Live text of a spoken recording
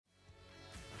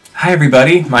Hi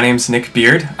everybody, my name's Nick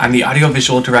Beard. I'm the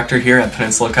audiovisual director here at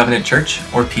Peninsula Covenant Church,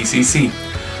 or PCC.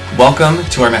 Welcome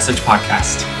to our Message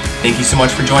Podcast. Thank you so much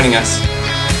for joining us.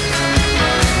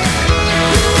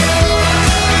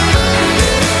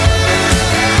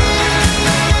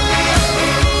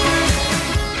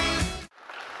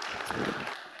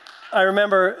 I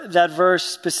remember that verse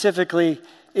specifically.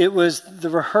 It was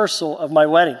the rehearsal of my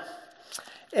wedding.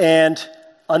 And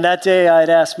on that day, I had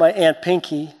asked my Aunt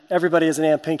Pinky, everybody has an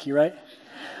Aunt Pinky, right?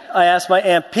 I asked my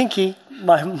Aunt Pinky,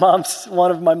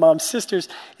 one of my mom's sisters,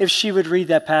 if she would read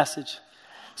that passage.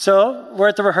 So we're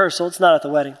at the rehearsal. It's not at the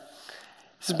wedding.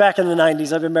 This is back in the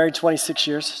 90s. I've been married 26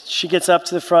 years. She gets up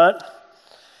to the front.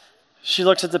 She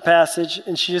looks at the passage,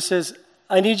 and she just says,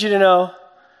 I need you to know,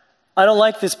 I don't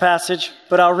like this passage,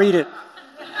 but I'll read it.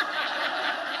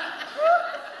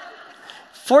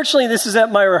 Fortunately, this is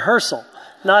at my rehearsal,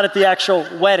 not at the actual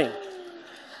wedding.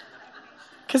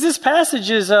 Because this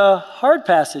passage is a hard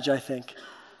passage, I think,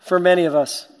 for many of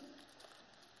us.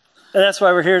 And that's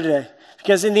why we're here today.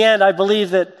 Because in the end, I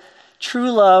believe that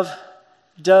true love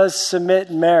does submit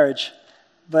in marriage.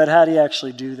 But how do you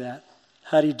actually do that?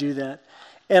 How do you do that?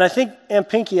 And I think Aunt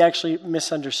Pinky actually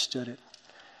misunderstood it.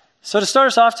 So to start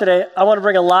us off today, I want to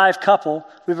bring a live couple.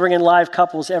 We bring in live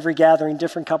couples every gathering,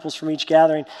 different couples from each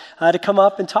gathering, to come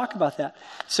up and talk about that.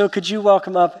 So could you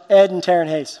welcome up Ed and Taryn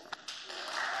Hayes?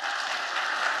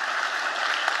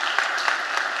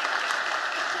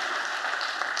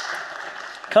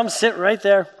 Come sit right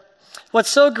there. What's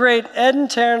so great, Ed and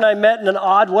Taryn and I met in an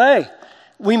odd way.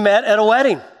 We met at a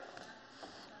wedding.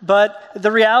 But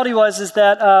the reality is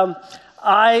that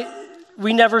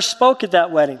we never spoke at that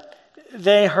wedding.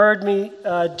 They heard me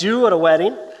do at a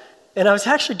wedding, and I was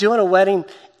actually doing a wedding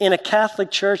in a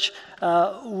Catholic church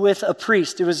with a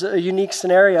priest. It was a unique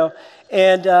scenario.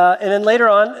 And then later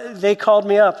on, they called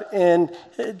me up, and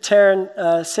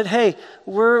Taryn said, hey,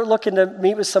 we're looking to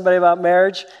meet with somebody about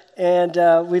marriage,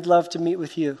 and we'd love to meet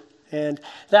with you. And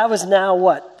that was now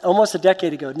what? Almost a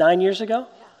decade ago. 9 years ago?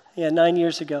 Yeah, 9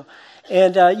 years ago.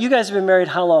 And you guys have been married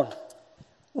how long?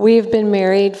 We've been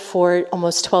married for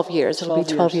almost 12 years. It'll be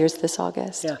 12 years this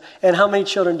August. Yeah. And how many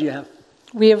children do you have?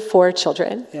 We have 4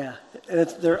 children. Yeah.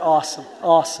 They're awesome.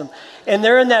 Awesome. And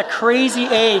they're in that crazy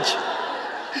age.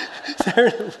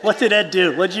 What did Ed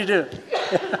do? What'd you do?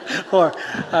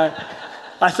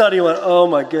 I thought he went, oh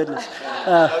my goodness.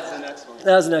 That was the next one.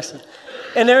 That was the next one.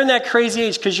 And they're in that crazy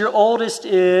age because your oldest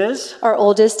is? Our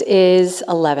oldest is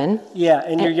 11. Yeah.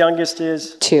 And your youngest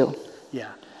is? 2.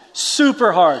 Yeah.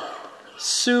 Super hard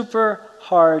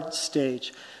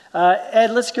stage.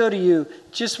 Ed, let's go to you.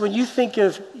 Just when you think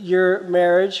of your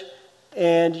marriage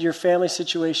and your family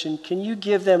situation, can you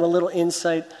give them a little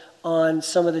insight on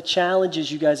some of the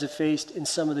challenges you guys have faced and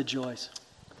some of the joys?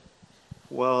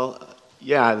 Well,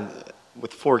 yeah,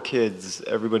 with 4 kids,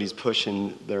 everybody's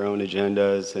pushing their own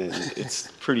agendas, and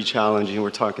it's pretty challenging. We're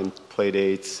talking play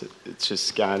dates. It's just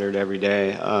scattered every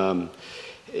day.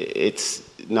 It's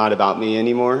not about me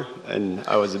anymore, and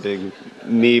I was a big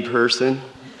me person.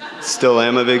 Still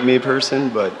am a big me person,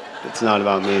 but it's not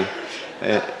about me.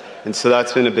 And so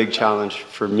that's been a big challenge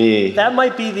for me. That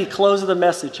might be the close of the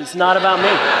message. It's not about me.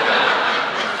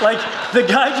 Like, the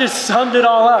guy just summed it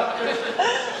all up.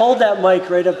 Hold that mic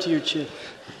right up to your chin.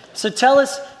 So tell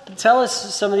us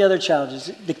some of the other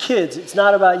challenges. The kids, it's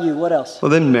not about you. What else?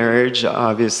 Well, then marriage,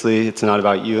 obviously, it's not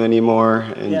about you anymore.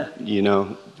 And, yeah.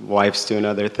 Wife's doing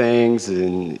other things,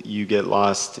 and you get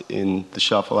lost in the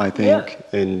shuffle, I think.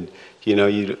 Yeah. And, you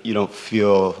don't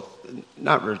feel,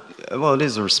 it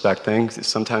is a respect thing.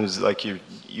 Sometimes, like,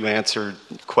 you answer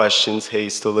questions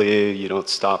hastily, you don't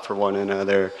stop for one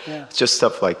another. Yeah. It's just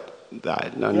stuff like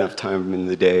that. Not enough time in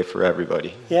the day for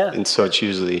everybody. Yeah. And so it's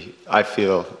usually, I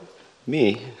feel,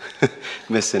 me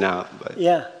missing out. But.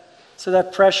 Yeah. So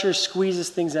that pressure squeezes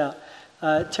things out.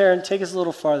 Taryn, take us a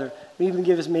little farther. Even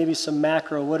give us maybe some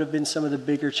macro. What have been some of the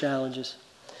bigger challenges?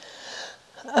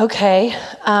 Okay.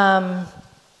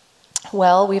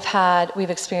 Well, we've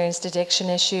experienced addiction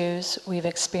issues. We've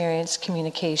experienced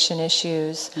communication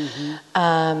issues.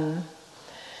 Mm-hmm.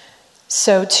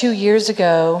 So 2 years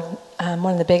ago,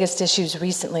 one of the biggest issues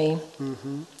recently,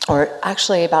 mm-hmm. or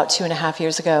actually about 2.5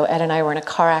 years ago, Ed and I were in a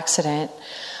car accident.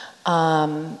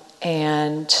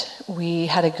 And we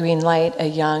had a green light. A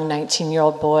young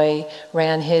 19-year-old boy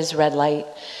ran his red light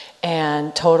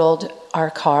and totaled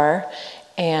our car.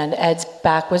 And Ed's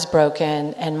back was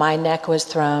broken, and my neck was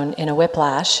thrown in a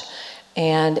whiplash.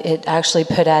 And it actually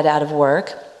put Ed out of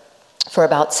work for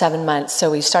about 7 months.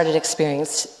 So we started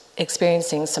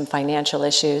experiencing some financial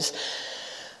issues.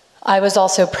 I was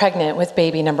also pregnant with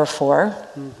baby number 4.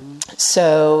 Mm-hmm.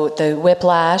 So the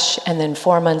whiplash, and then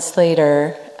 4 months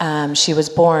later, she was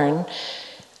born,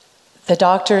 the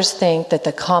doctors think that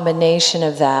the combination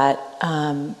of that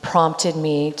prompted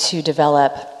me to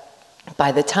develop.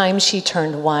 By the time she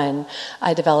turned 1,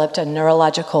 I developed a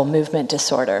neurological movement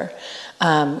disorder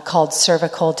called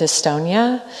cervical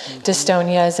dystonia. Mm-hmm.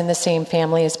 Dystonia is in the same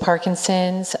family as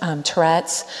Parkinson's,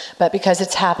 Tourette's, but because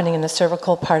it's happening in the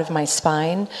cervical part of my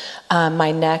spine,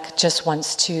 my neck just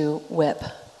wants to whip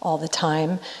all the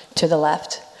time to the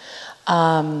left.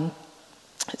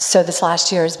 So this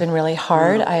last year has been really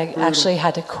hard. I actually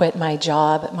had to quit my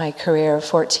job, my career of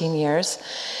 14 years.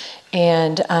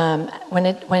 And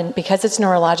because it's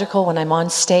neurological, when I'm on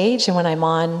stage and when I'm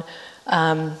on,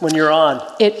 when you're on,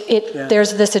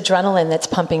 there's this adrenaline that's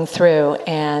pumping through,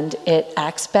 and it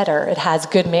acts better. It has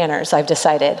good manners, I've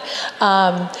decided.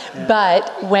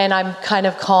 But when I'm kind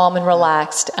of calm and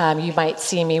relaxed, you might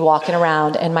see me walking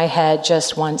around, and my head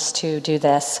just wants to do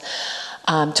this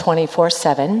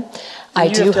 24/7. You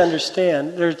have to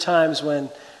understand, there are times when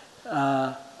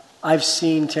I've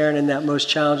seen Taryn in that most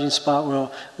challenging spot where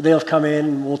they'll come in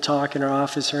and we'll talk in our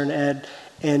office, her and Ed,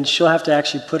 and she'll have to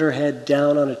actually put her head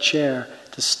down on a chair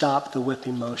to stop the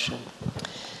whipping motion.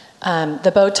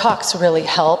 The Botox really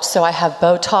helps. So I have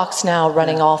Botox now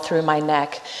running all through my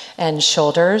neck and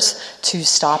shoulders to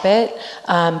stop it.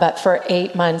 But for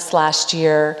 8 months last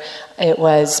year, it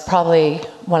was probably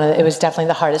it was definitely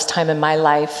the hardest time in my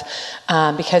life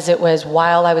because it was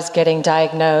while I was getting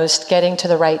diagnosed, getting to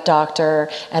the right doctor,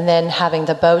 and then having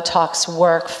the Botox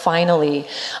work finally.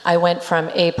 I went from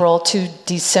April to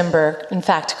December, in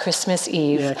fact, Christmas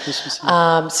Eve. Yeah, Christmas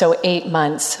Eve. So 8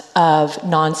 months of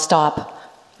nonstop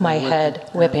my head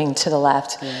whipping to the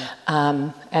left.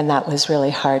 Yeah. And that was really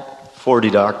hard.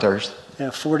 40 doctors. Yeah,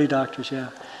 40 doctors, yeah.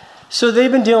 So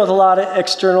they've been dealing with a lot of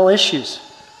external issues.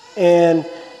 And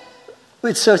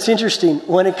it's interesting.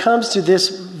 When it comes to this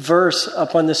verse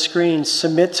up on the screen,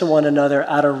 submit to one another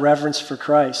out of reverence for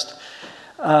Christ.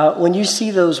 When you see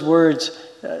those words,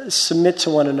 submit to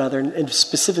one another, and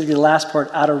specifically the last part,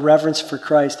 out of reverence for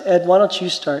Christ. Ed, why don't you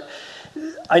start?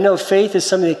 I know faith is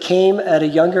something that came at a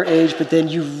younger age, but then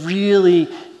you really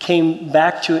came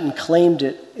back to it and claimed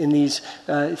it in these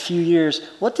few years.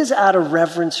 What does out of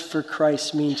reverence for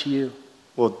Christ mean to you?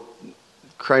 Well,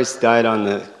 Christ died on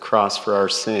the cross for our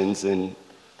sins, and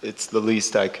it's the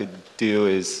least I could do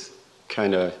is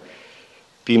kind of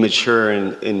be mature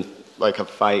in like a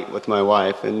fight with my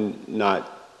wife and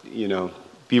not,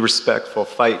 be respectful,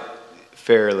 fight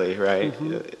fairly, right?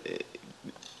 Mm-hmm.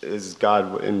 As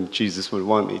God and Jesus would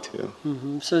want me to.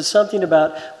 Mm-hmm. So it's something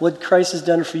about what Christ has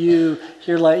done for you.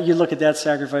 You look at that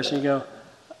sacrifice and you go,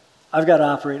 I've got to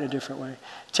operate in a different way.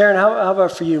 Taryn, how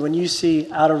about for you? When you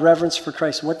see out of reverence for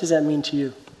Christ, what does that mean to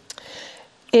you?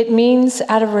 It means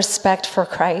out of respect for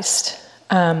Christ,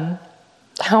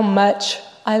 how much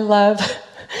I love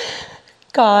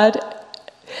God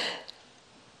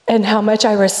and how much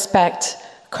I respect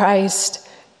Christ.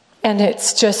 And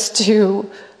it's just to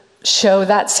show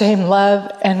that same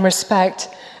love and respect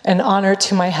and honor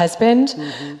to my husband,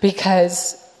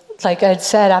 because, like Ed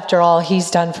said, after all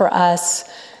he's done for us,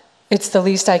 it's the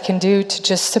least I can do to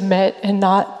just submit and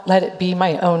not let it be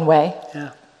my own way.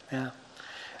 Yeah.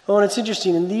 Oh, and it's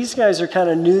interesting, and these guys are kind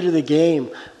of new to the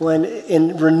game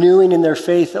in renewing in their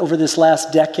faith over this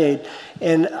last decade.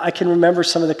 And I can remember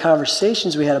some of the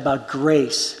conversations we had about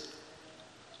grace.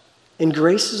 And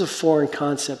grace is a foreign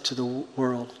concept to the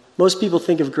world. Most people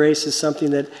think of grace as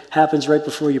something that happens right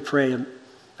before you pray.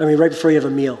 Right before you have a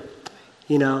meal.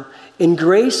 And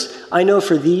grace, I know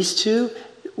for these two,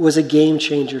 was a game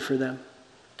changer for them.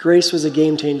 Grace was a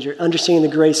game changer. Understanding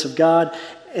the grace of God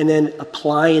and then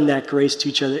applying that grace to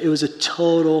each other. It was a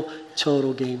total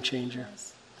game changer.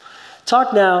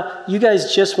 Talk now. You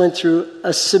guys just went through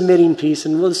a submitting piece,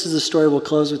 and this is the story we'll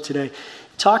close with today.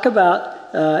 Talk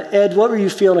about, Ed, what were you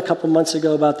feeling a couple months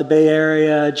ago about the Bay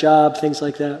Area, job, things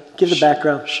like that? Give the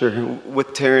background. Sure.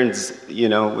 With Taryn's,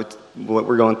 with what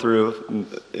we're going through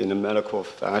in a medical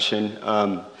fashion,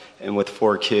 and with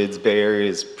 4 kids, Bay Area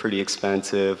is pretty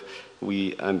expensive.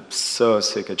 I'm so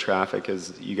sick of traffic,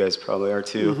 as you guys probably are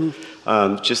too.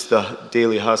 Mm-hmm. Just the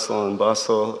daily hustle and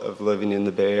bustle of living in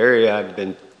the Bay Area. I've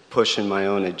been pushing my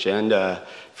own agenda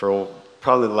for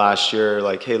probably last year,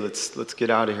 like, hey, let's get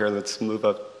out of here. Let's move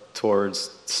up towards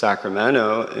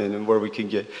Sacramento, and where we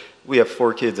have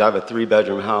 4 kids. I have a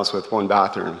 3-bedroom house with 1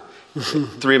 bathroom.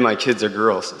 3 of my kids are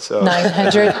girls, so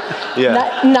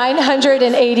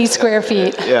 980 square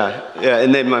feet. Yeah,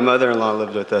 and then my mother-in-law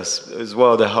lived with us as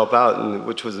well to help out,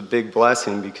 which was a big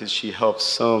blessing because she helps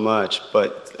so much.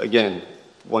 But again,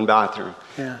 1 bathroom,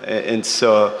 and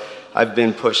so I've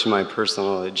been pushing my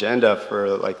personal agenda for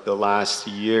like the last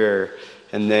year,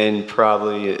 And then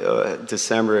probably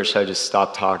December-ish, I just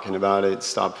stopped talking about it,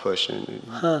 stopped pushing.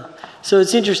 So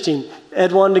it's interesting.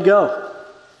 Ed wanted to go.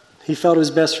 He felt it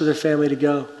was best for their family to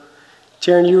go.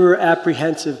 Taryn, you were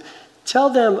apprehensive. Tell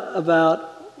them about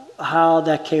how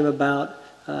that came about,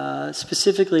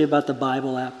 specifically about the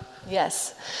Bible app.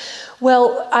 Yes.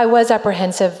 Well, I was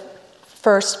apprehensive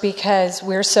first because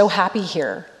we're so happy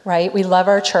here, right? We love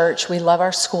our church, we love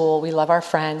our school, we love our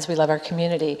friends, we love our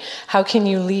community. How can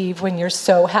you leave when you're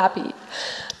so happy?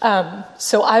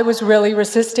 So I was really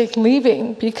resisting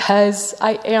leaving because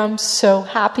I am so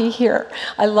happy here.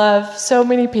 I love so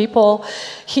many people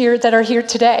here that are here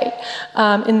today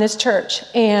in this church.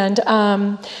 And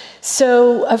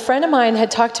so a friend of mine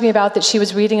had talked to me about that she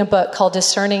was reading a book called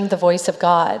Discerning the Voice of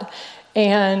God.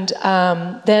 And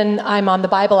then I'm on the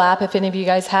Bible app, if any of you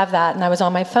guys have that, and I was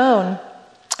on my phone,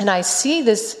 and I see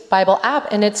this Bible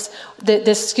app, and it's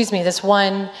this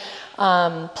one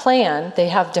plan. They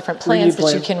have different plans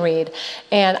that you can read.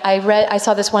 And I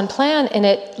saw this one plan, and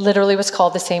it literally was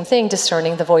called the same thing,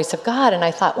 Discerning the Voice of God. And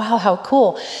I thought, wow, how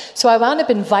cool. So I wound up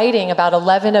inviting about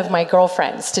 11 of my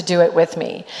girlfriends to do it with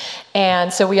me.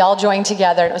 And so we all joined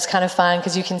together, and it was kind of fun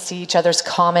because you can see each other's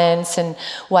comments and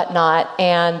whatnot.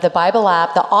 And the Bible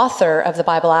app, the author of the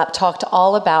Bible app, talked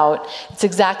all about, it's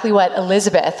exactly what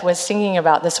Elizabeth was singing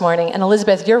about this morning. And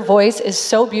Elizabeth, your voice is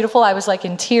so beautiful. I was like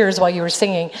in tears while you were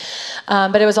singing.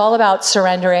 But it was all about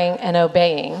surrendering and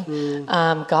obeying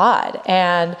God.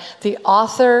 And the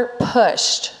author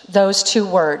pushed those two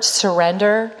words,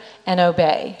 surrender and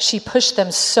obey. She pushed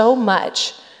them so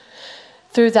much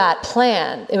through that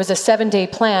plan. It was a 7-day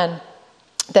plan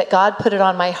that God put it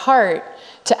on my heart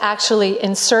to actually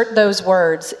insert those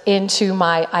words into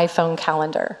my iPhone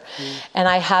calendar. And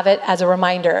I have it as a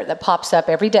reminder that pops up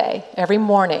every day, every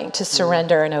morning, to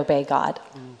surrender and obey God.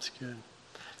 That's good.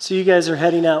 So you guys are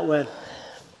heading out when?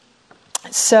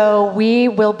 So we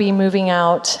will be moving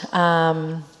out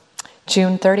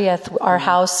June 30th. Our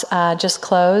house just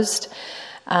closed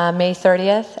May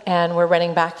 30th, and we're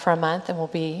renting back for a month, and we'll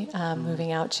be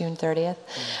moving out June 30th.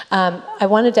 I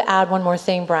wanted to add one more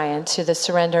thing, Brian, to the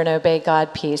surrender and obey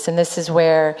God piece, and this is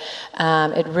where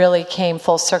it really came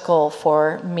full circle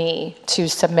for me to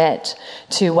submit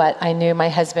to what I knew my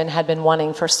husband had been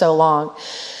wanting for so long.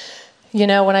 You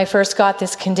know, when I first got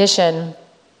this condition,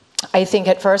 I think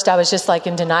at first I was just like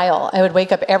in denial. I would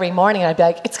wake up every morning and I'd be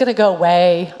like, it's going to go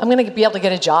away. I'm going to be able to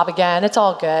get a job again. It's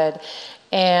all good.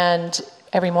 And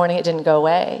every morning it didn't go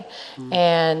away.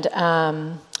 And,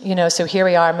 so here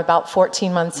we are. I'm about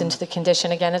 14 months into the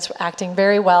condition. Again, it's acting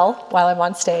very well while I'm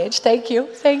on stage. Thank you.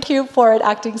 Thank you for it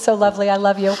acting so lovely. I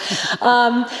love you.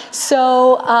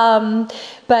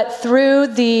 But through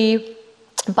the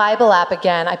Bible app,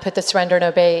 again, I put the surrender and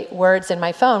obey words in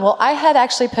my phone. Well, I had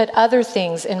actually put other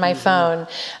things in my phone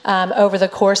over the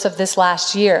course of this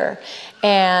last year.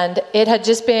 And it had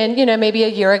just been, maybe a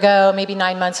year ago, maybe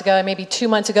 9 months ago, and maybe 2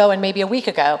 months ago, and maybe a week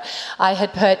ago, I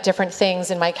had put different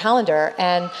things in my calendar,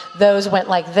 and those went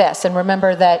like this. And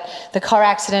remember that the car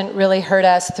accident really hurt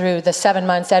us through the 7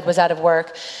 months Ed was out of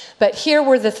work. But here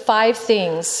were the 5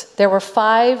 things. There were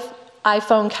 5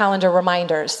 iPhone calendar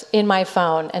reminders in my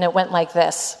phone, and it went like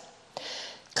this.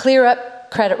 Clear up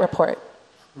credit report.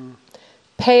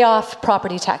 Pay off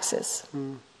property taxes.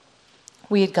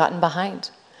 We had gotten behind.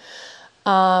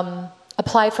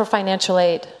 Apply for financial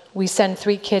aid. We send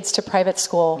 3 kids to private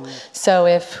school, so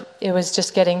if it was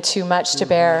just getting too much to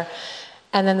bear.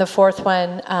 And then the 4th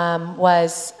one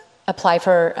was apply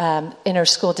for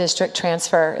inter-school district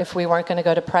transfer. If we weren't going to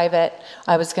go to private,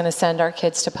 I was going to send our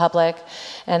kids to public,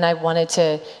 and I wanted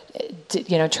to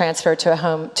transfer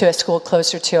to a school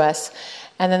closer to us.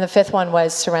 And then the 5th one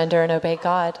was surrender and obey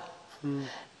God.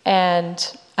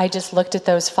 And I just looked at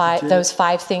those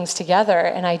five things together,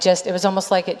 and it was almost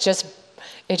like it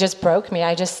just broke me.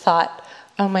 I just thought,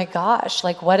 oh my gosh,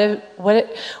 like what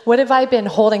have I been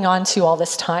holding on to all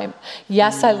this time?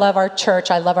 Yes, I love our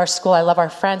church, I love our school, I love our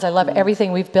friends, I love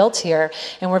everything we've built here,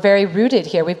 and we're very rooted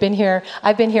here.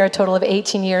 I've been here a total of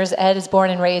 18 years. Ed is born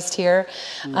and raised here,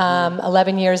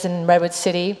 11 years in Redwood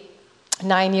City,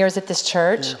 9 years at this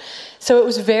church. So it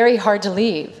was very hard to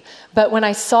leave. But when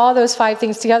I saw those 5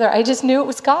 things together, I just knew it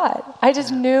was God. I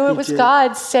just knew it was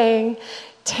God saying,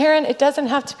 Taryn, it doesn't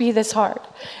have to be this hard.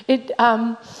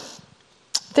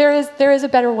 There is a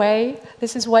better way.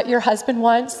 This is what your husband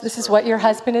wants. This is what your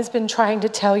husband has been trying to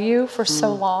tell you for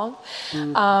so long.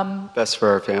 Best for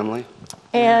our family.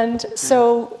 And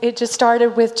so it just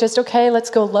started with okay, let's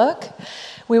go look.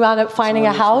 We wound up finding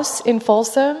a house in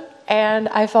Folsom, and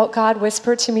I felt God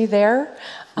whisper to me there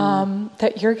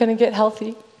that you're going to get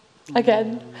healthy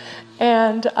again.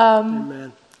 And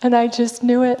I just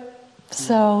knew it.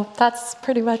 So that's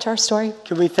pretty much our story.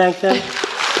 Can we thank them?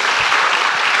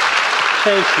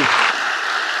 Thank you.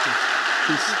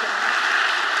 Peace.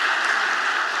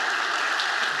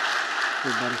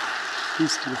 Everybody.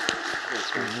 Peace to you.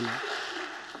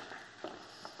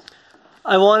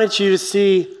 I wanted you to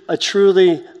see a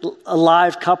truly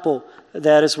alive couple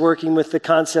that is working with the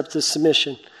concept of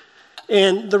submission.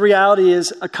 And the reality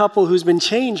is a couple who's been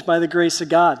changed by the grace of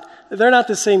God. They're not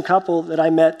the same couple that I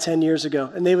met 10 years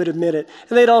ago, and they would admit it.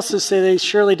 And they'd also say they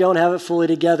surely don't have it fully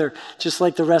together, just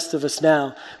like the rest of us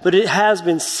now. But it has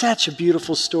been such a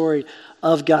beautiful story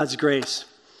of God's grace.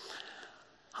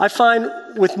 I find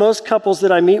with most couples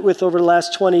that I meet with over the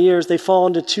last 20 years, they fall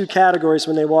into two categories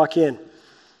when they walk in: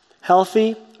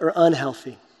 healthy or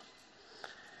unhealthy.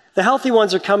 The healthy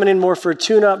ones are coming in more for a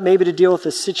tune-up, maybe to deal with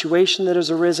a situation that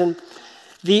has arisen.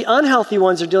 The unhealthy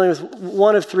ones are dealing with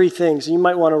one of three things. You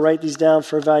might want to write these down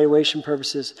for evaluation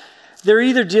purposes. They're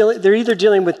either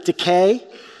dealing with decay.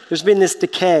 There's been this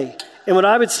decay. And what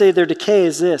I would say their decay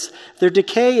is this. Their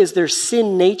decay is their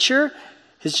sin nature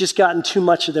has just gotten too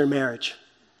much of their marriage.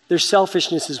 Their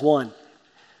selfishness is one.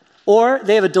 Or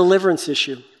they have a deliverance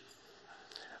issue.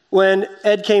 When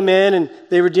Ed came in and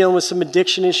they were dealing with some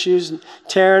addiction issues, and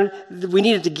Taryn, we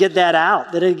needed to get that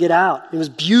out. That had to get out. It was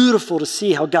beautiful to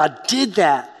see how God did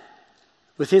that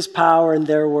with his power and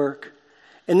their work.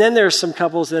 And then there are some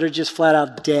couples that are just flat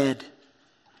out dead.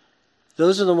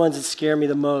 Those are the ones that scare me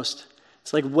the most.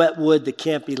 It's like wet wood that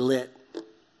can't be lit.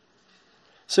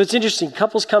 So it's interesting.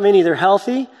 Couples come in either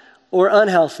healthy or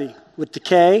unhealthy, with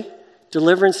decay,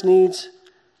 deliverance needs,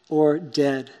 or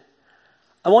dead.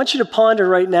 I want you to ponder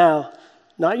right now,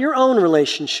 not your own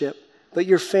relationship, but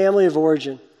your family of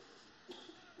origin.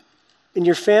 In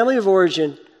your family of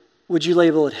origin, would you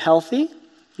label it healthy,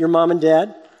 your mom and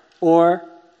dad, or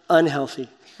unhealthy?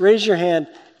 Raise your hand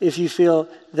if you feel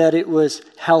that it was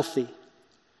healthy.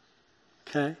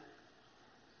 Okay?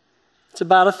 It's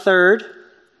about a third.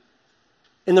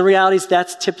 And the reality is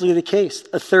that's typically the case.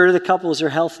 A third of the couples are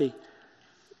healthy.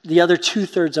 The other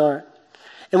 2/3 aren't.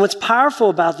 And what's powerful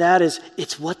about that is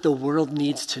it's what the world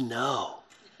needs to know,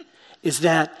 is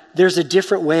that there's a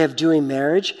different way of doing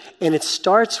marriage, and it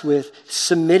starts with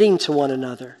submitting to one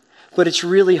another. But it's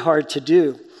really hard to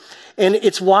do. And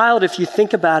it's wild if you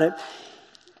think about it.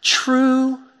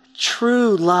 True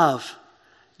love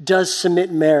does submit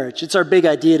in marriage. It's our big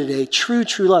idea today, true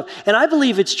love. And I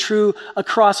believe it's true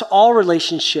across all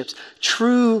relationships.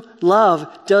 True love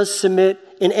does submit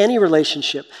in any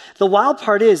relationship. The wild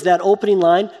part is that opening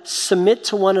line, submit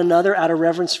to one another out of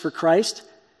reverence for Christ,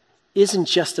 isn't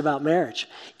just about marriage.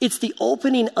 It's the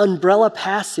opening umbrella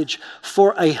passage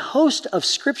for a host of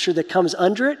scripture that comes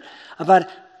under it about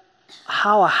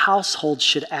how a household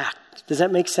should act. Does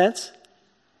that make sense?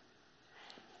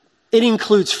 It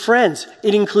includes friends.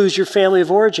 It includes your family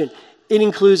of origin. It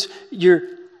includes your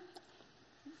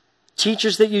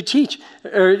teachers that you teach,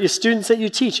 or your students that you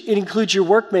teach. It includes your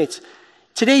workmates.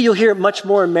 Today you'll hear it much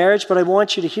more in marriage, but I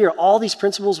want you to hear all these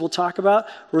principles we'll talk about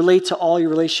relate to all your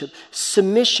relationship.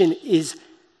 Submission is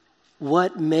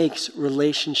what makes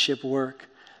relationship work.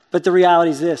 But the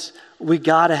reality is this: we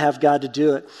got to have God to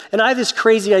do it. And I have this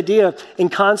crazy idea and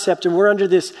concept, and we're under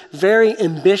this very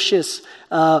ambitious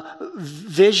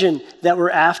vision that we're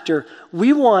after.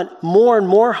 We want more and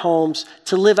more homes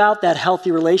to live out that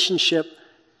healthy relationship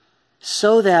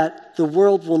so that the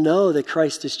world will know that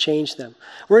Christ has changed them.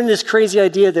 We're in this crazy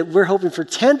idea that we're hoping for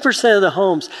 10% of the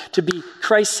homes to be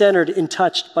Christ-centered and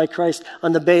touched by Christ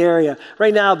on the Bay Area.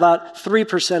 Right now, about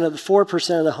 4%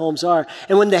 of the homes are.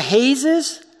 And when the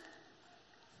Hayeses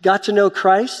got to know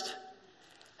Christ,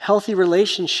 healthy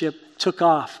relationship took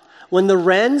off. When the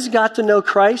Wrens got to know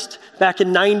Christ back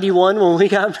in 91 when we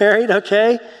got married,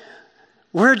 okay,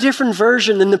 we're a different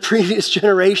version than the previous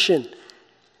generation.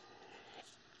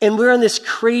 And we're on this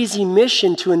crazy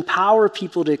mission to empower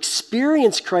people to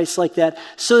experience Christ like that,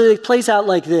 so that it plays out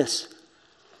like this.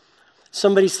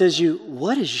 Somebody says to you,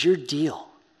 what is your deal?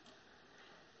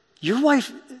 Your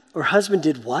wife or husband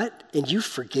did what? And you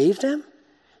forgave them?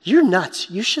 You're nuts.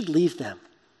 You should leave them.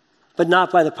 But not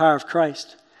by the power of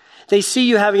Christ. They see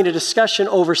you having a discussion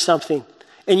over something,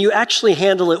 and you actually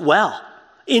handle it well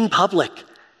in public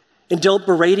and don't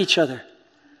berate each other.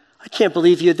 I can't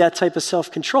believe you had that type of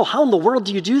self-control. How in the world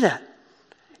do you do that?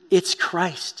 It's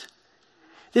Christ.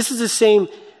 This is the same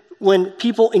when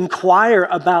people inquire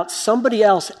about somebody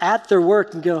else at their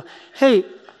work and go, hey,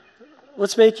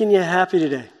 what's making you happy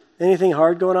today? Anything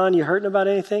hard going on? You hurting about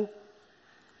anything?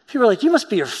 People are like, you must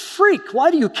be a freak. Why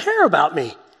do you care about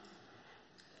me?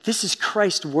 This is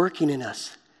Christ working in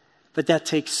us, but that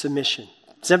takes submission.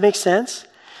 Does that make sense?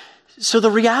 So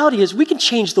the reality is we can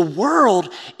change the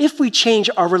world if we change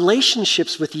our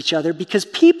relationships with each other, because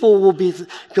people will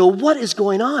go, what is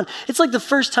going on? It's like the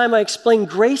first time I explained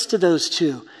grace to those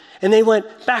two, and they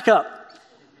went, back up.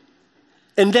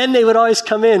 And then they would always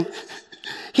come in.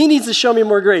 He needs to show me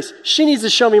more grace. She needs to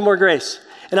show me more grace.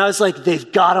 And I was like,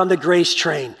 they've got on the grace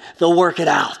train. They'll work it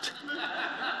out.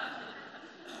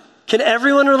 Can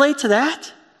everyone relate to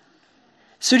that?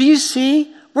 So do you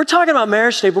see? We're talking about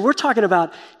marriage today, but we're talking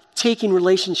about taking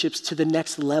relationships to the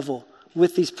next level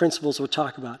with these principles we'll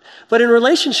talk about. But in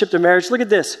relationship to marriage, look at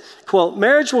this. Quote,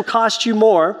 marriage will cost you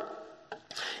more.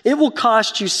 It will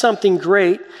cost you something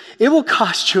great. It will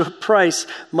cost you a price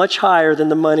much higher than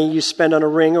the money you spend on a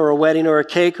ring or a wedding or a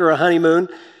cake or a honeymoon.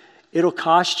 It'll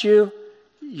cost you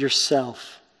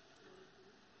yourself.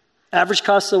 Average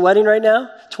cost of the wedding right now,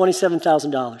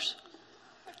 $27,000.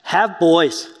 Have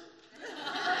boys.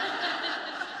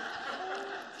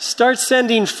 Start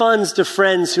sending funds to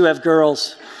friends who have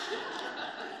girls.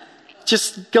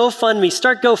 Just GoFundMe.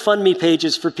 Start GoFundMe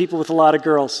pages for people with a lot of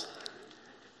girls.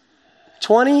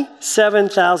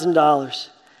 $27,000.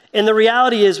 And the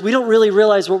reality is we don't really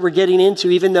realize what we're getting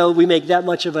into, even though we make that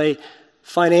much of a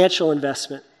financial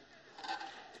investment.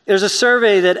 There's a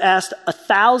survey that asked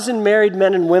 1,000 married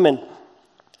men and women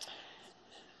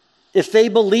if they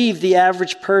believe the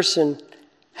average person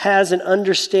has an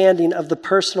understanding of the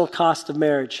personal cost of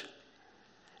marriage.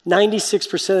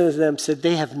 96% of them said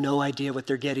they have no idea what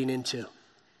they're getting into.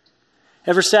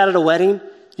 Ever sat at a wedding?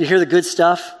 You hear the good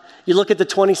stuff. You look at the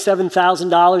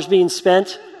 $27,000 being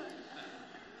spent,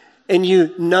 and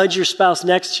you nudge your spouse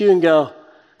next to you and go,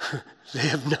 they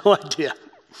have no idea.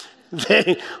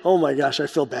 Oh my gosh, I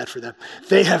feel bad for them.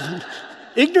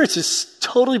 Ignorance is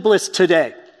totally bliss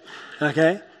today,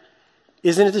 okay?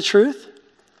 Isn't it the truth?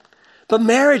 But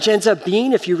marriage ends up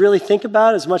being, if you really think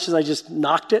about it, as much as I just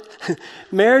knocked it,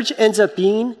 marriage ends up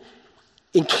being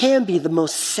and can be the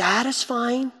most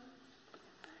satisfying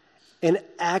and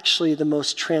actually the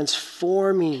most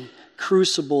transforming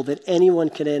crucible that anyone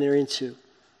can enter into.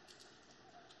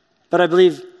 But I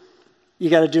believe you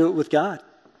got to do it with God.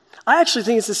 I actually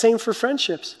think it's the same for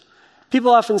friendships.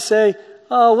 People often say,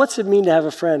 oh, what's it mean to have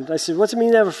a friend? I said, what's it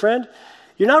mean to have a friend?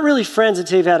 You're not really friends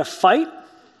until you've had a fight,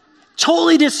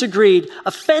 totally disagreed,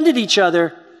 offended each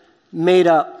other, made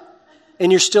up,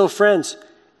 and you're still friends.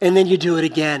 And then you do it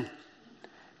again.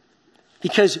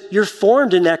 Because you're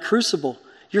formed in that crucible.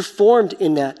 You're formed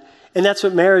in that. And that's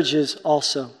what marriage is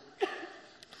also.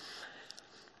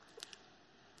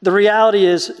 The reality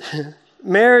is,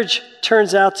 marriage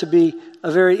turns out to be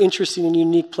a very interesting and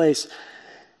unique place.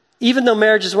 Even though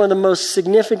marriage is one of the most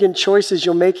significant choices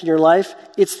you'll make in your life,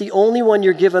 it's the only one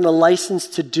you're given a license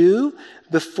to do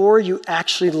before you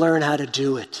actually learn how to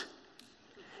do it.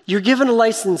 You're given a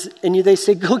license and they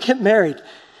say, go get married.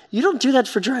 You don't do that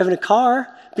for driving a car,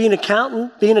 being an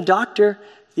accountant, being a doctor.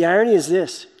 The irony is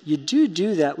this, you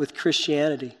do that with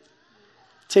Christianity.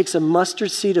 It takes a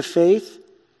mustard seed of faith,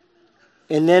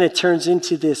 and then it turns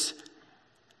into this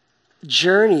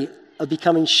journey of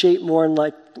becoming shaped more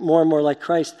and more like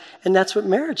Christ. And that's what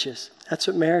marriage is. That's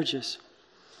what marriage is.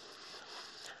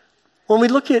 When we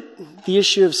look at the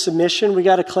issue of submission, we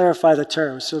got to clarify the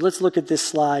term. So let's look at this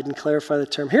slide and clarify the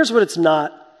term. Here's what it's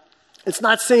not. It's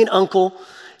not saying uncle.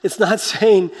 It's not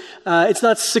saying, it's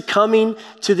not succumbing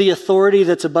to the authority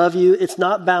that's above you. It's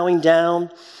not bowing down.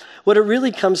 What it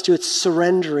really comes to, it's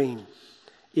surrendering.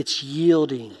 It's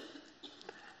yielding.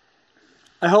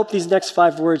 I hope these next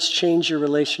 5 words change your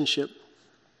relationship.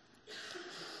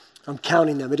 I'm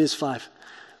counting them. It is 5.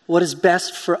 What is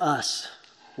best for us?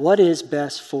 What is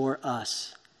best for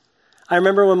us? I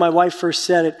remember when my wife first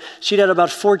said it, she'd had about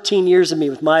 14 years of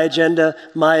me with my agenda,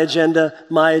 my agenda,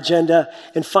 my agenda.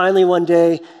 And finally one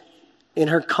day, in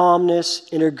her calmness,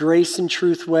 in her grace and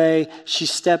truth way, she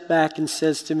stepped back and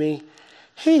says to me,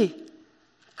 hey,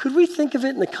 could we think of it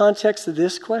in the context of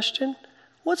this question?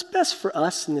 What's best for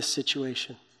us in this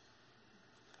situation?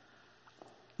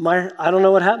 I don't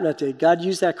know what happened that day. God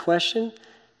used that question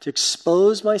to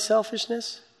expose my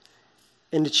selfishness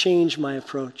and to change my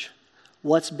approach.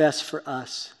 What's best for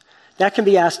us? That can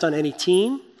be asked on any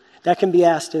team. That can be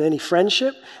asked in any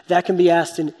friendship. That can be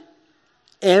asked in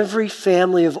every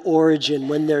family of origin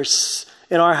when there's,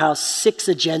 in our house, 6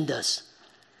 agendas.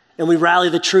 And we rally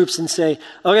the troops and say,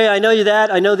 okay, I know you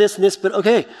that, I know this and this, but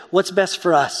okay, what's best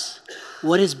for us?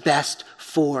 What is best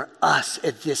for us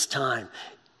at this time?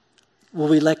 Will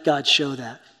we let God show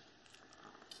that?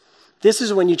 This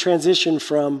is when you transition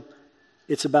from,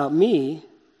 it's about me,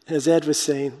 as Ed was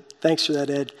saying, thanks for that,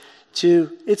 Ed,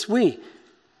 to it's we.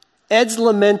 Ed's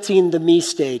lamenting the me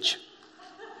stage.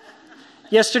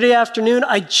 Yesterday afternoon,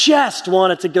 I just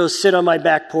wanted to go sit on my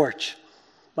back porch.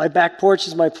 My back porch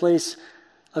is my place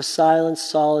of silence,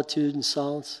 solitude, and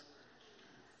solace.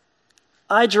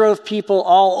 I drove people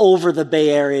all over the Bay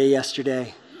Area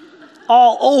yesterday.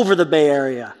 All over the Bay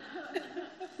Area.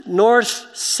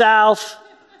 North, south.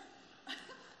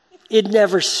 It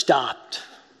never stopped.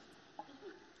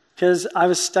 Because I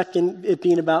was stuck in it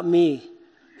being about me.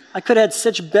 I could have had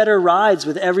such better rides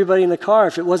with everybody in the car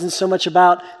if it wasn't so much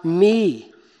about me.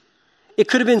 It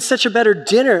could have been such a better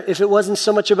dinner if it wasn't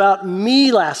so much about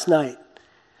me last night.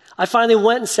 I finally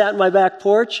went and sat in my back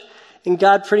porch, and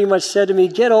God pretty much said to me,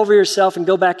 get over yourself and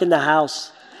go back in the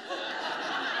house.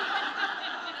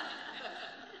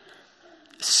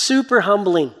 Super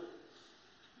humbling,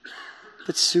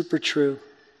 but super true.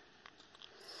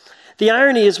 The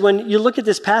irony is when you look at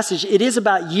this passage, it is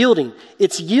about yielding.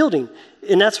 It's yielding.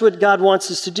 And that's what God wants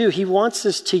us to do. He wants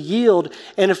us to yield.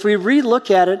 And if we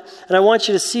re-look at it, and I want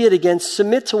you to see it again,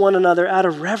 submit to one another out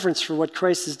of reverence for what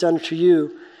Christ has done for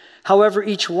you. However,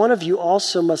 each one of you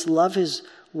also must love his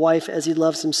wife as he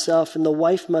loves himself, and the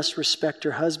wife must respect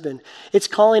her husband. It's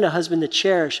calling a husband to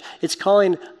cherish. It's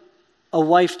calling a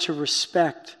wife to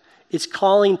respect. It's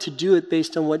calling to do it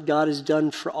based on what God has done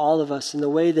for all of us in the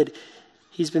way that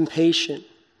he's been patient,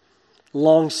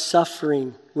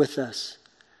 long-suffering with us,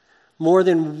 more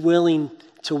than willing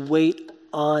to wait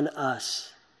on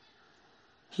us.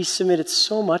 He submitted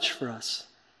so much for us.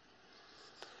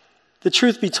 The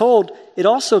truth be told, it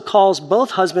also calls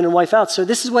both husband and wife out. So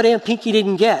this is what Aunt Pinky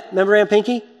didn't get. Remember Aunt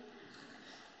Pinky?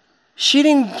 She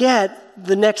didn't get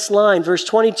the next line, verse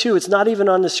 22. It's not even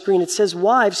on the screen. It says,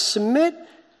 wives, submit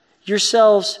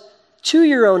yourselves to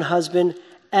your own husband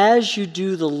as you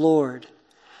do the Lord.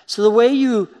 So the way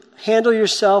you handle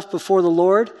yourself before the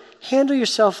Lord, handle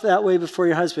yourself that way before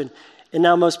your husband. And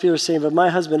now most people are saying, but my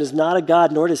husband is not a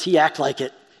God, nor does he act like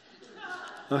it.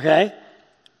 Okay?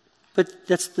 But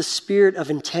that's the spirit of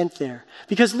intent there.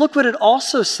 Because look what it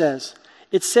also says.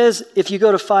 It says, if you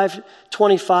go to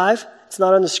 5:25, it's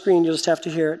not on the screen, you'll just have to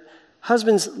hear it.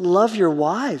 Husbands, love your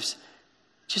wives,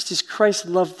 just as Christ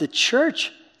loved the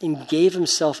church and gave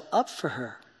himself up for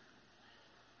her.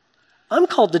 I'm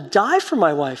called to die for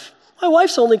my wife. My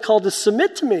wife's only called to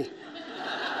submit to me.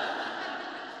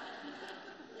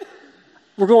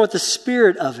 We're going with the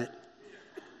spirit of it.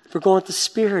 We're going with the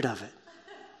spirit of it.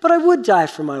 But I would die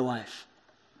for my wife.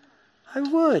 I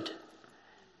would.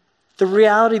 The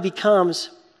reality becomes,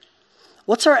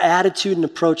 what's our attitude and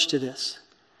approach to this?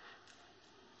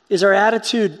 Is our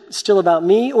attitude still about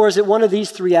me, or is it one of these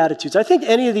three attitudes? I think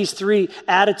any of these three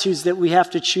attitudes that we have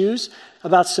to choose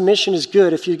about submission is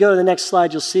good. If you go to the next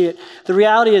slide, you'll see it. The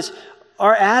reality is,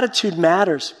 our attitude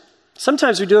matters.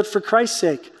 Sometimes we do it for Christ's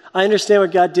sake. I understand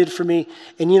what God did for me,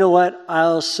 and you know what?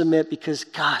 I'll submit because,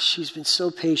 gosh, he's been so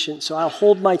patient. So I'll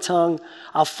hold my tongue.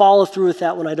 I'll follow through with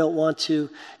that when I don't want to.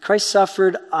 Christ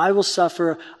suffered. I will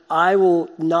suffer. I will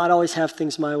not always have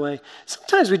things my way.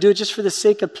 Sometimes we do it just for the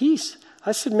sake of peace.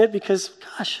 I submit because,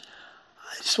 gosh,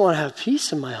 I just want to have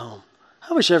peace in my home.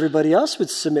 I wish everybody else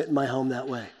would submit in my home that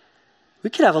way. We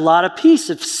could have a lot of peace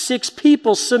if 6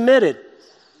 people submitted.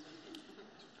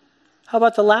 How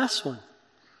about the last one?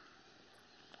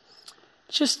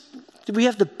 Just, we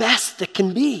have the best that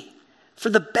can be. For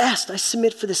the best, I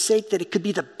submit for the sake that it could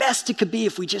be the best it could be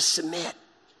if we just submit.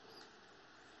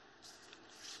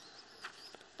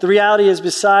 The reality is,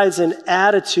 besides an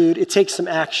attitude, it takes some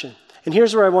action. And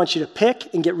here's where I want you to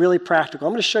pick and get really practical.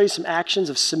 I'm going to show you some actions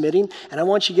of submitting, and I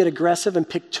want you to get aggressive and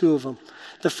pick 2 of them.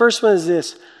 The first one is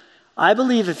this. I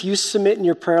believe if you submit in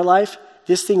your prayer life,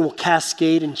 this thing will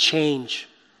cascade and change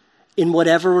in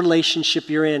whatever relationship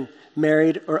you're in,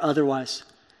 married or otherwise.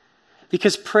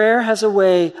 Because prayer has a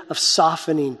way of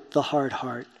softening the hard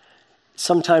heart.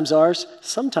 Sometimes ours,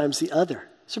 sometimes the other.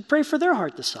 So pray for their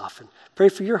heart to soften. Pray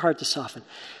for your heart to soften.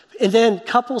 And then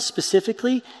couples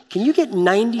specifically, can you get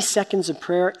 90 seconds of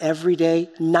prayer every day?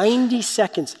 90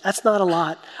 seconds. That's not a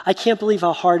lot. I can't believe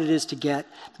how hard it is to get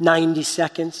 90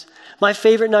 seconds. My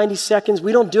favorite 90 seconds,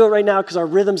 we don't do it right now because our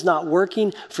rhythm's not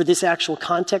working for this actual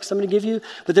context I'm going to give you.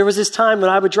 But there was this time when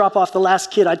I would drop off the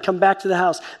last kid. I'd come back to the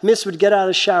house. Miss would get out of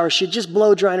the shower. She'd just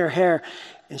blow dry her hair.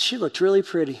 And she looked really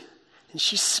pretty. And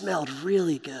she smelled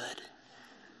really good.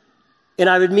 And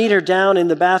I would meet her down in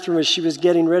the bathroom as she was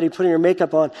getting ready, putting her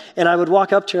makeup on. And I would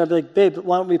walk up to her and I'd be like, babe,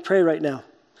 why don't we pray right now?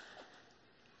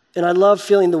 And I love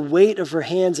feeling the weight of her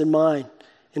hands in mine.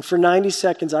 And for 90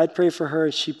 seconds, I'd pray for her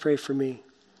and she'd pray for me.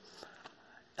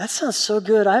 That sounds so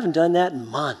good. I haven't done that in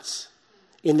months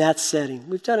in that setting.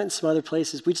 We've done it in some other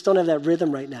places. We just don't have that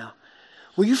rhythm right now.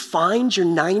 Will you find your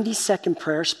 90-second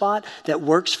prayer spot that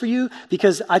works for you?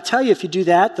 Because I tell you, if you do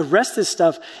that, the rest of this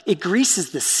stuff, it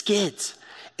greases the skids.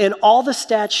 And all the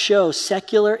stats show,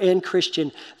 secular and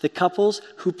Christian, the couples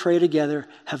who pray together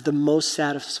have the most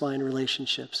satisfying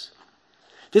relationships.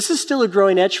 This is still a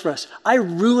growing edge for us. I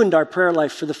ruined our prayer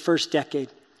life for the first decade.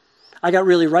 I got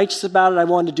really righteous about it. I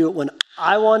wanted to do it when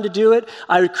I wanted to do it.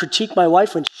 I would critique my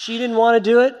wife when she didn't want to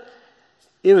do it.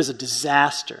 It was a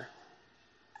disaster.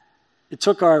 It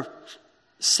took our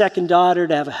second daughter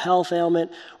to have a health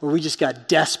ailment where we just got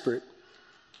desperate.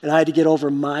 And I had to get over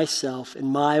myself and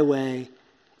my way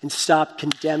and stop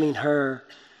condemning her.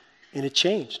 And it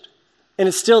changed. And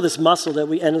it's still this muscle that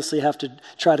we endlessly have to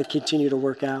try to continue to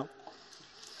work out.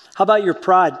 How about your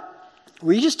pride?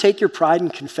 Will you just take your pride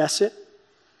and confess it?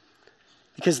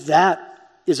 Because that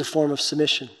is a form of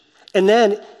submission. And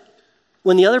then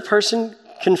when the other person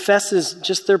confesses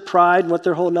just their pride and what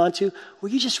they're holding on to, will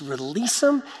you just release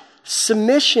them?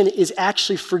 Submission is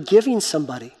actually forgiving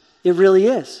somebody. It really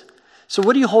is. So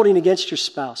what are you holding against your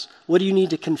spouse? What do you need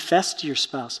to confess to your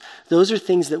spouse? Those are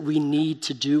things that we need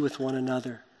to do with one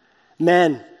another.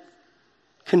 Men,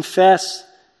 confess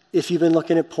if you've been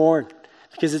looking at porn,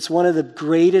 because it's one of the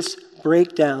greatest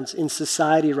breakdowns in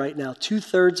society right now.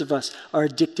 2/3 of us are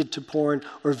addicted to porn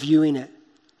or viewing it.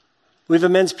 We have a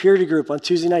men's purity group on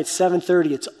Tuesday night,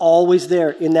 7:30. It's always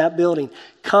there in that building.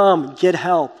 Come, get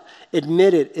help.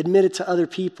 Admit it to other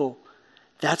people.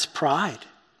 That's pride.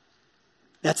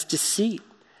 That's deceit.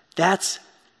 That's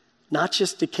not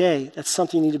just decay. That's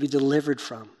something you need to be delivered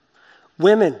from.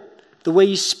 Women, the way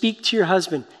you speak to your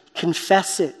husband,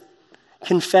 confess it.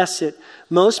 Confess it.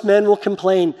 Most men will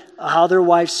complain how their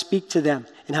wives speak to them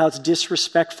and how it's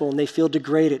disrespectful and they feel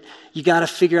degraded. You got to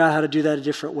figure out how to do that a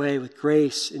different way with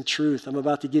grace and truth. I'm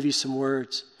about to give you some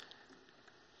words.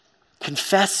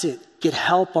 Confess it. Get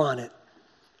help on it.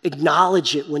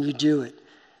 Acknowledge it when you do it.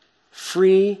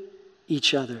 Free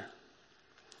each other.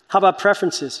 How about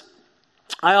preferences?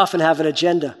 I often have an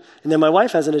agenda, and then my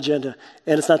wife has an agenda,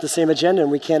 and it's not the same agenda,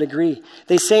 and we can't agree.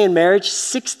 They say in marriage,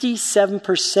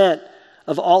 67%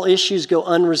 of all issues go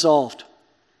unresolved.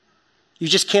 You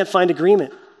just can't find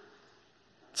agreement.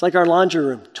 It's like our laundry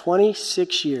room,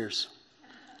 26 years.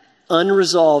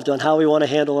 Unresolved on how we want to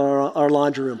handle our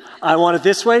laundry room. I want it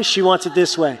this way, she wants it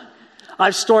this way.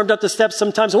 I've stormed up the steps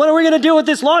sometimes. What are we going to do with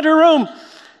this laundry room?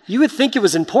 You would think it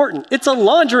was important. It's a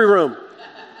laundry room.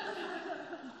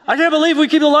 I can't believe we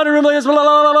keep the laundry room like this, blah,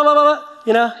 blah, blah, blah, blah.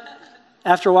 You know?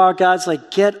 After a while, God's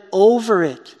like, get over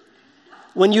it.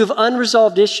 When you have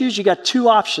unresolved issues, you got two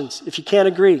options if you can't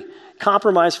agree.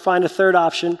 Compromise, find a third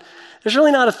option. There's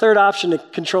really not a third option to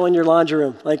controlling your laundry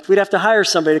room. Like, we'd have to hire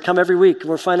somebody to come every week, and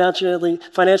we're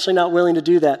financially not willing to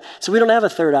do that. So we don't have a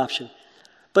third option.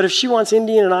 But if she wants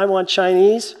Indian and I want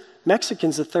Chinese,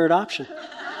 Mexican's the third option.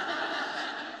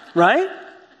 Right?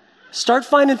 Start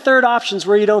finding third options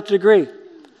where you don't agree.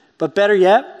 But better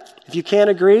yet, if you can't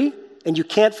agree and you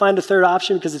can't find a third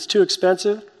option because it's too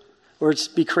expensive, or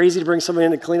it'd be crazy to bring somebody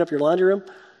in to clean up your laundry room,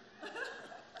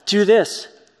 do this.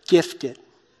 Gift it.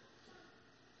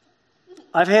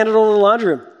 I've handled the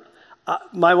laundry room.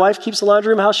 My wife keeps the laundry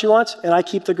room how she wants, and I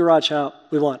keep the garage how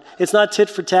we want. It's not tit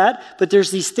for tat, but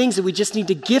there's these things that we just need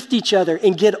to gift each other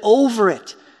and get over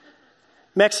it.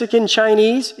 Mexican,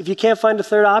 Chinese, if you can't find a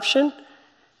third option,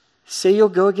 say you'll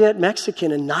go get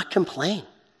Mexican and not complain.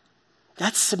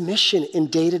 That's submission in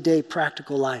day-to-day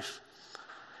practical life.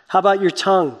 How about your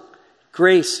tongue?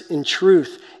 Grace and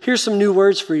truth. Here's some new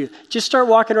words for you. Just start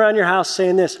walking around your house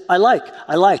saying this. I like.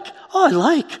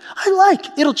 Oh, I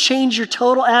like. It'll change your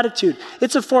total attitude.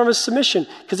 It's a form of submission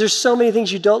because there's so many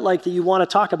things you don't like that you want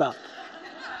to talk about.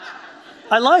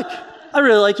 I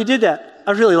really like you did that.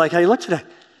 I really like how you look today.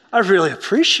 I really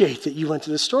appreciate that you went to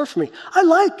the store for me. I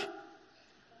like.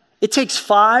 It takes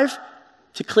 5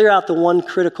 to clear out the one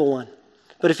critical one.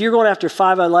 But if you're going after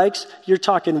 5 I likes, you're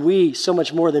talking we so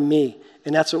much more than me.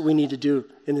 And that's what we need to do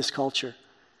in this culture.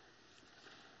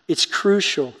 It's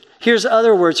crucial. Here's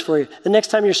other words for you. The next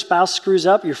time your spouse screws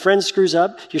up, your friend screws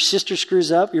up, your sister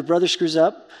screws up, your brother screws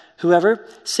up, whoever,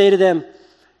 say to them,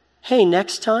 hey,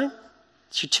 next time.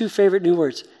 It's your 2 favorite new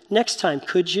words. Next time,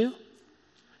 could you?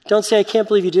 Don't say, I can't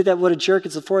believe you did that. What a jerk.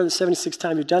 It's the 476th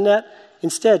time you've done that.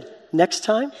 Instead, next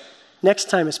time. Next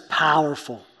time is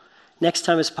powerful. Next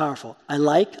time is powerful. I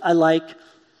like.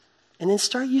 And then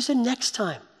start using next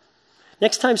time.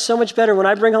 Next time's so much better. When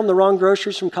I bring home the wrong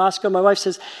groceries from Costco, my wife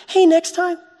says, hey, next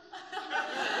time,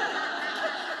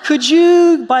 could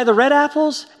you buy the red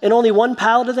apples and only 1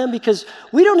 pallet of them? Because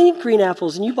we don't eat green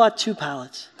apples and you bought 2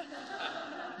 pallets.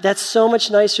 That's so much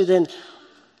nicer than,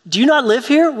 do you not live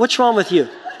here? What's wrong with you?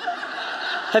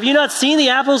 Have you not seen the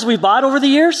apples we bought over the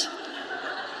years?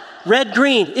 Red,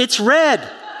 green. It's red.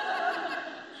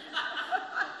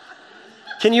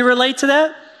 Can you relate to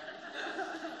that?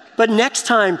 But next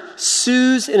time,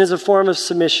 soothes and is a form of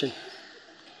submission.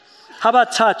 How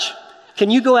about touch? Can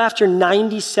you go after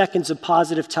 90 seconds of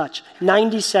positive touch?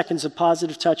 90 seconds of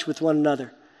positive touch with one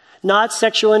another. Not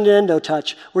sexual innuendo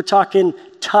touch. We're talking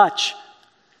touch.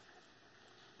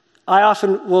 I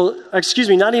often will,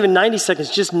 not even 90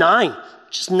 seconds, just 9.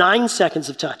 Just 9 seconds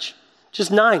of touch.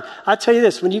 Just 9. I'll tell you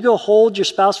this, when you go hold your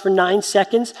spouse for 9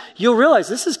 seconds, you'll realize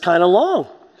this is kind of long.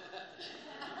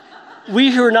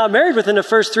 We who are not married within the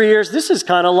first 3 years, this is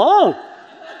kind of long.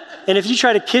 And if you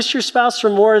try to kiss your spouse for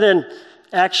more than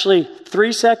actually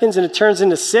 3 seconds and it turns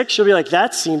into 6, you'll be like,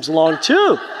 that seems long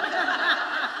too.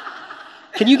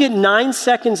 Can you get 9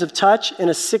 seconds of touch and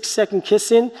a 6-second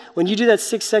kiss in? When you do that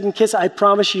 6-second kiss, I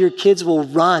promise you your kids will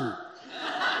run.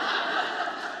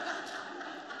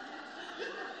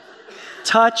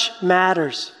 Touch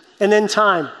matters. And then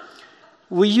time.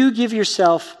 Will you give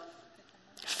yourself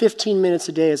 15 minutes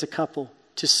a day as a couple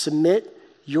to submit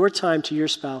your time to your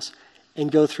spouse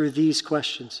and go through these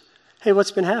questions? Hey,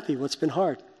 what's been happy? What's been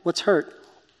hard? What's hurt?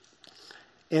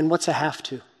 And what's a have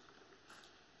to?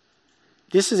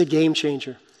 This is a game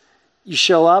changer. You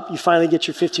show up, you finally get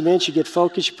your 15 minutes, you get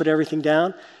focused, you put everything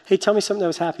down. Hey, tell me something that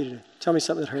was happy today. Tell me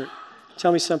something that hurt.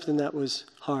 Tell me something that was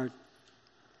hard.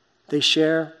 They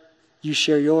share, you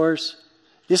share yours.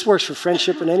 This works for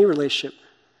friendship and any relationship.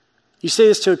 You say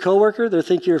this to a coworker, they'll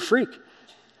think you're a freak.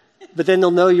 But then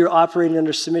they'll know you're operating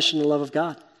under submission and love of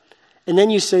God. And then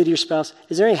you say to your spouse,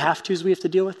 is there any have-tos we have to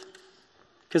deal with?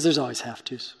 Because there's always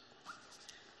have-tos.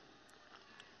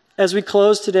 As we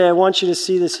close today, I want you to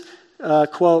see this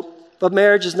quote. But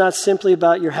marriage is not simply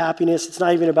about your happiness. It's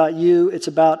not even about you. It's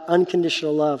about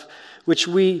unconditional love, which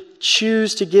we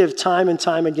choose to give time and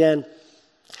time again.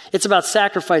 It's about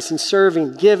sacrificing,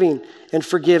 serving, giving, and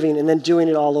forgiving, and then doing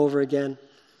it all over again.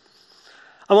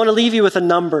 I want to leave you with a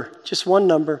number, just one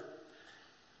number.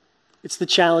 It's the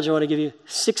challenge I want to give you,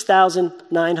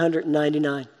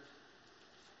 6,999.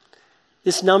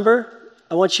 This number,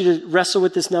 I want you to wrestle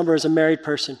with this number as a married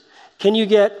person. Can you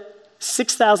get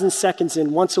 6,000 seconds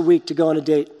in once a week to go on a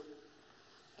date?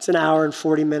 It's an hour and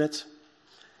 40 minutes.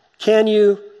 Can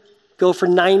you go for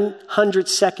 900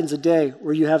 seconds a day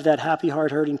where you have that happy,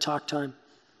 heart-hurting talk time?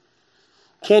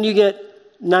 Can you get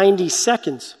 90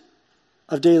 seconds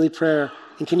of daily prayer?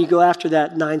 And can you go after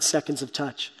that 9 seconds of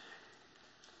touch?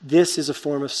 This is a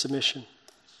form of submission.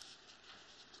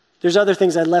 There's other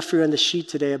things I left for you on the sheet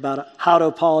today about how to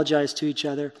apologize to each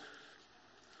other.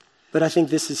 But I think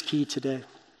this is key today.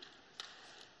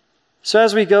 So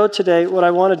as we go today, what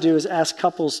I want to do is ask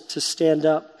couples to stand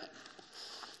up.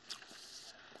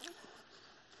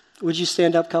 Would you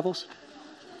stand up, couples?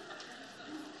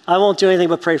 I won't do anything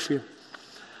but pray for you.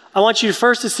 I want you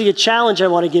first to see a challenge I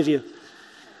want to give you.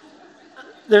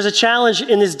 There's a challenge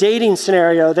in this dating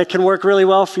scenario that can work really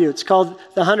well for you. It's called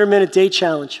the 100-minute date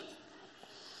challenge.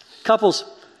 Couples,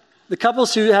 the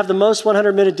couples who have the most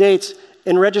 100-minute dates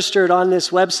and registered on this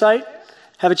website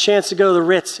have a chance to go to the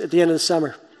Ritz at the end of the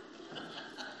summer.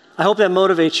 I hope that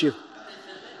motivates you.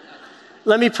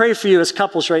 Let me pray for you as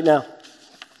couples right now.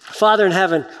 Father in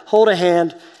heaven, hold a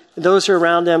hand. And those who are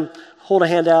around them, hold a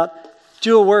hand out.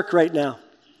 Do a work right now.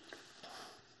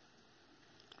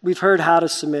 We've heard how to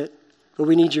submit, but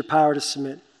we need your power to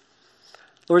submit.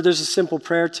 Lord, there's a simple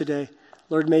prayer today.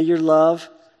 Lord, may your love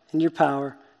and your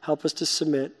power help us to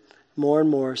submit more and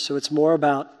more, so it's more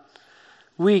about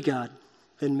we, God,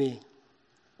 than me.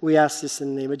 We ask this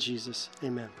in the name of Jesus.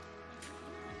 Amen.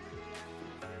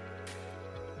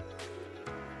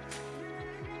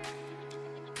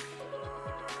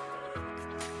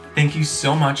 Thank you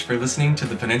so much for listening to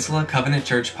the Peninsula Covenant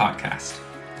Church podcast.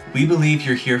 We believe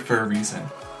you're here for a reason,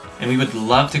 and we would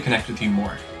love to connect with you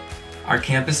more. Our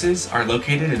campuses are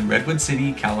located in Redwood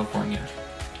City, California.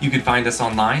 You can find us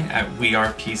online at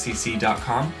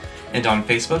wearepcc.com and on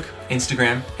Facebook,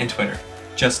 Instagram, and Twitter.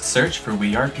 Just search for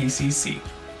We Are PCC.